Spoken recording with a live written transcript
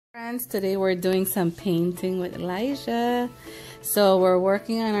Friends, today we're doing some painting with Elijah. So we're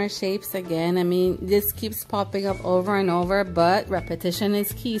working on our shapes again. I mean, this keeps popping up over and over, but repetition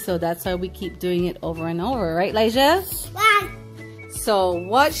is key, so that's why we keep doing it over and over, right, Elijah? So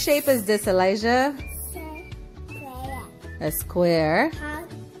what shape is this, Elijah? A square.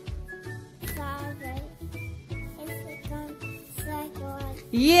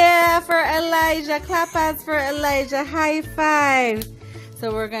 Yeah, for Elijah. Clap hands for Elijah. High five.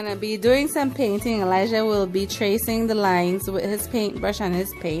 So we're going to be doing some painting. Elijah will be tracing the lines with his paintbrush and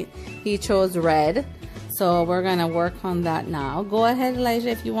his paint. He chose red. So we're going to work on that now. Go ahead, Elijah,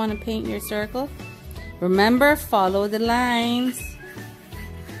 if you want to paint your circle. Remember, follow the lines.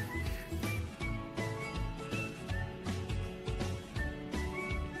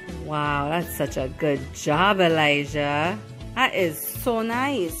 Wow, that's such a good job, Elijah. That is so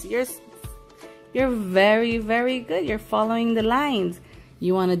nice. You're very, very good. You're following the lines.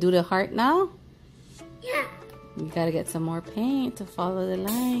 You want to do the heart now? Yeah. You got to get some more paint to follow the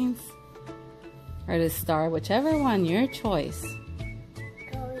lines. Or the star, whichever one, your choice.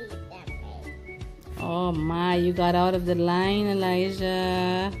 Go eat that way. Oh my, you got out of the line,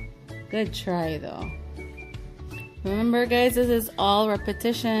 Elijah. Good try though. Remember guys, this is all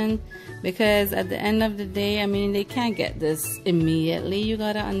repetition because at the end of the day, I mean, they can't get this immediately. You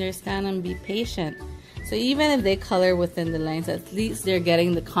got to understand and be patient. So even if they color within the lines, at least they're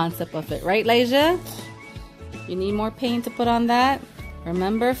getting the concept of it. Right, Elijah? You need more paint to put on that?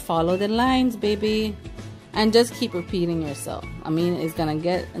 Remember, follow the lines, baby. And just keep repeating yourself. I mean, it's going to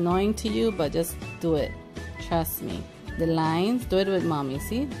get annoying to you, but just do it. Trust me. The lines, do it with mommy.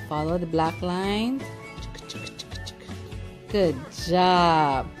 See? Follow the black lines. Good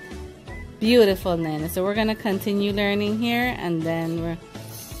job. Beautiful, Nana. So we're going to continue learning here, and then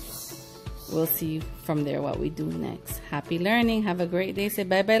we'll see from there what we do next. Happy learning. Have a great day. Say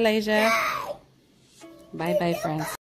bye-bye, Elijah. Bye-bye, friends.